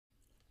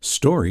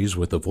Stories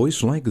with a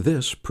Voice Like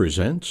This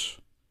presents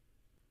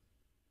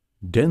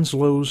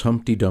Denslow's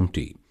Humpty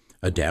Dumpty,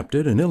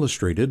 adapted and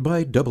illustrated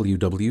by W.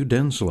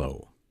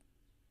 Denslow.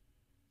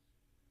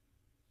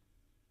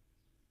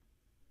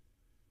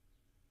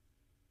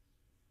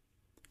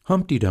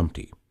 Humpty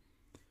Dumpty.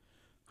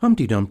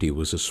 Humpty Dumpty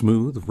was a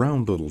smooth,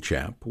 round little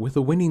chap with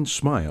a winning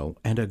smile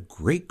and a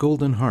great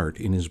golden heart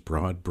in his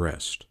broad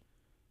breast.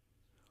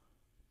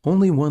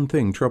 Only one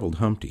thing troubled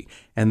Humpty,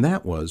 and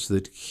that was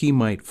that he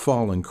might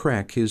fall and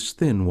crack his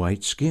thin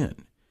white skin.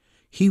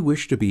 He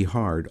wished to be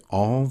hard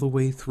all the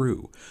way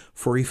through,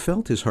 for he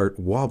felt his heart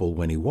wobble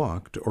when he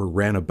walked or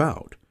ran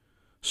about.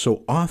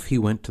 So off he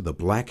went to the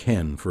black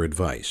hen for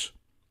advice.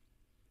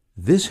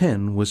 This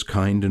hen was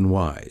kind and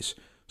wise,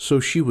 so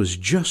she was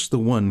just the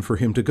one for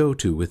him to go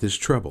to with his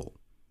trouble.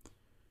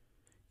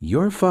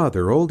 "Your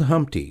father, old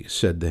Humpty,"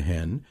 said the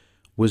hen,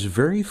 "was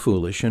very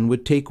foolish and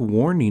would take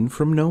warning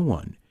from no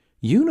one.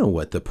 You know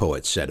what the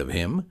poet said of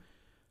him.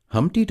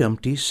 Humpty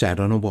Dumpty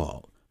sat on a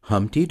wall.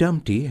 Humpty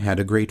Dumpty had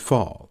a great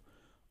fall.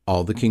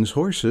 All the king's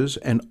horses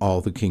and all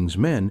the king's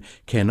men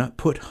cannot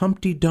put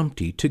Humpty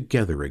Dumpty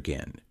together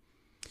again."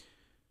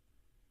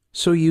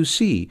 So you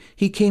see,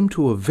 he came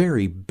to a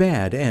very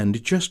bad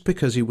end just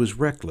because he was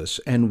reckless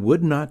and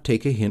would not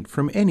take a hint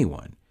from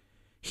anyone.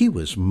 He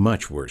was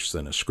much worse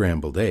than a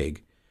scrambled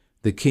egg.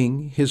 The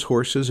king, his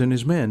horses, and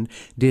his men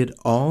did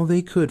all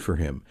they could for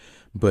him,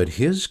 but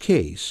his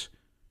case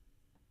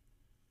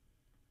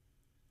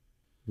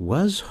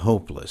was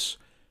hopeless,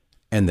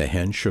 and the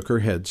hen shook her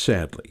head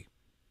sadly.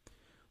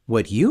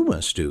 "What you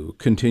must do,"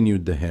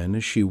 continued the hen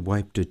as she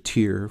wiped a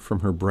tear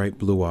from her bright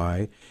blue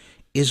eye,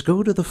 "is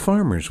go to the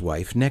farmer's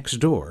wife next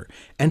door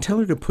and tell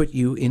her to put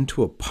you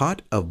into a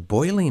pot of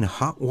boiling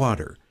hot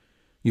water.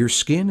 Your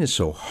skin is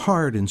so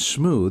hard and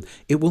smooth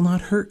it will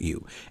not hurt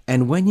you,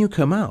 and when you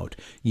come out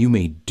you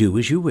may do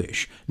as you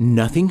wish.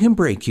 Nothing can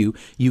break you.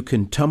 You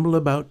can tumble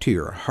about to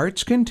your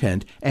heart's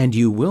content, and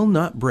you will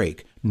not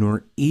break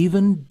nor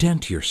even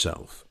dent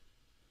yourself."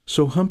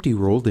 So Humpty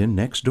rolled in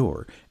next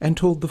door and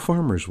told the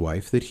farmer's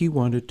wife that he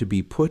wanted to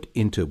be put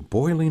into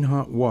boiling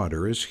hot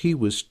water, as he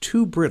was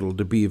too brittle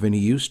to be of any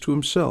use to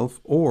himself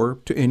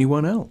or to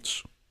anyone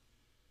else.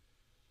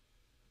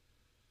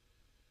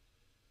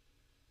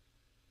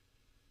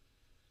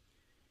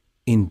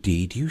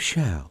 "Indeed you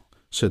shall,"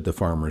 said the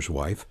farmer's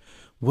wife.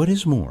 "What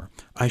is more,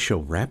 I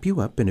shall wrap you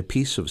up in a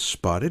piece of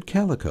spotted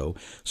calico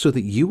so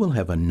that you will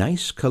have a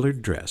nice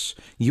colored dress.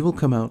 You will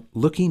come out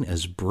looking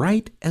as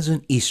bright as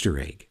an Easter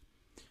egg."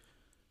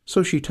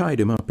 So she tied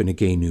him up in a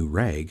gay new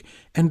rag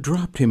and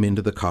dropped him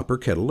into the copper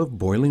kettle of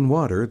boiling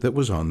water that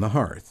was on the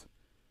hearth.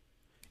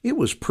 It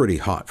was pretty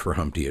hot for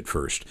Humpty at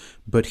first,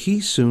 but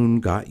he soon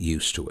got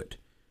used to it,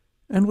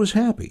 and was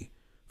happy,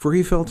 for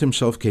he felt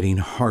himself getting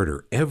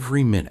harder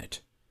every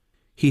minute.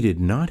 He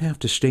did not have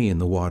to stay in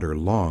the water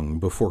long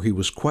before he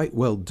was quite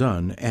well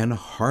done and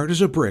hard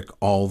as a brick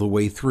all the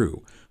way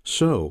through.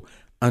 So,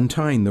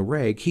 untying the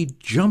rag, he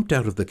jumped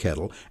out of the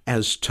kettle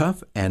as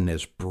tough and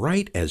as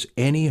bright as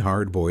any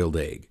hard-boiled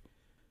egg.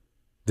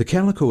 The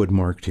calico had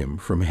marked him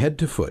from head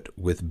to foot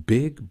with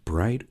big,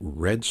 bright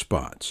red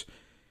spots.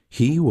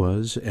 He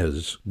was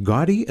as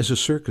gaudy as a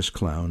circus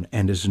clown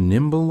and as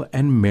nimble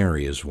and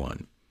merry as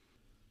one.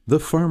 The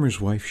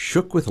farmer's wife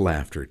shook with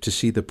laughter to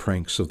see the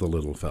pranks of the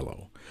little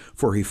fellow,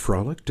 for he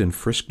frolicked and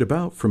frisked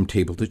about from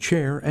table to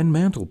chair and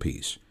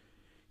mantelpiece.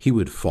 He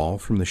would fall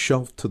from the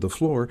shelf to the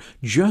floor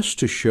just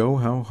to show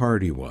how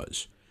hard he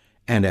was,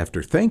 and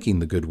after thanking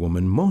the good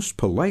woman most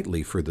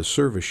politely for the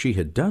service she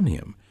had done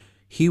him,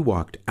 he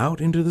walked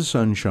out into the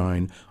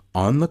sunshine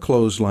on the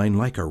clothesline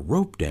like a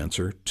rope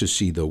dancer to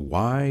see the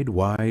wide,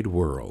 wide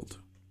world.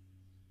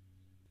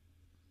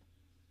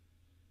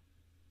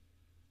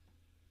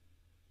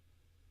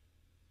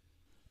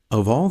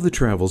 Of all the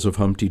travels of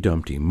Humpty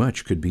Dumpty,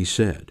 much could be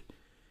said.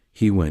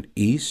 He went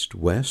east,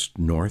 west,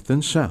 north,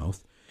 and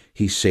south.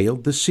 He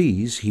sailed the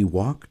seas, he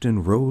walked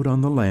and rode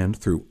on the land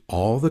through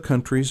all the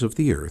countries of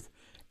the earth,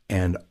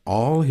 and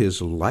all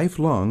his life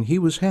long he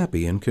was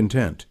happy and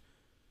content.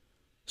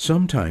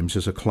 Sometimes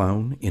as a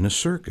clown in a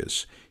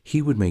circus,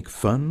 he would make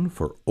fun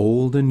for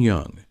old and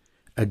young.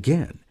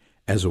 Again,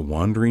 as a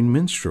wandering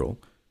minstrel,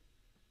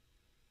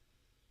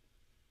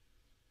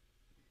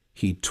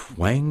 he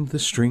twanged the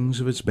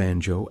strings of his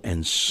banjo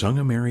and sung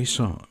a merry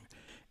song.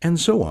 And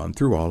so on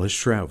through all his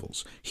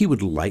travels. He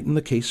would lighten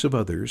the case of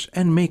others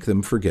and make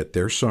them forget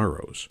their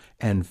sorrows,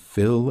 and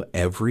fill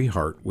every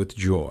heart with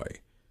joy.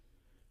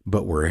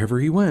 But wherever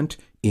he went,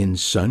 in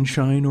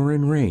sunshine or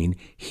in rain,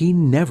 he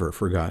never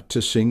forgot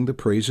to sing the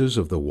praises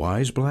of the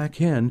wise black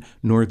hen,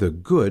 nor the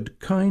good,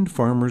 kind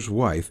farmer's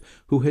wife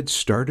who had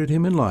started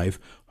him in life,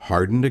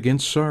 hardened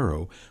against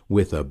sorrow,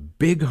 with a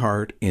big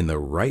heart in the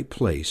right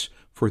place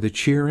for the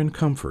cheer and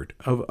comfort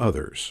of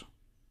others.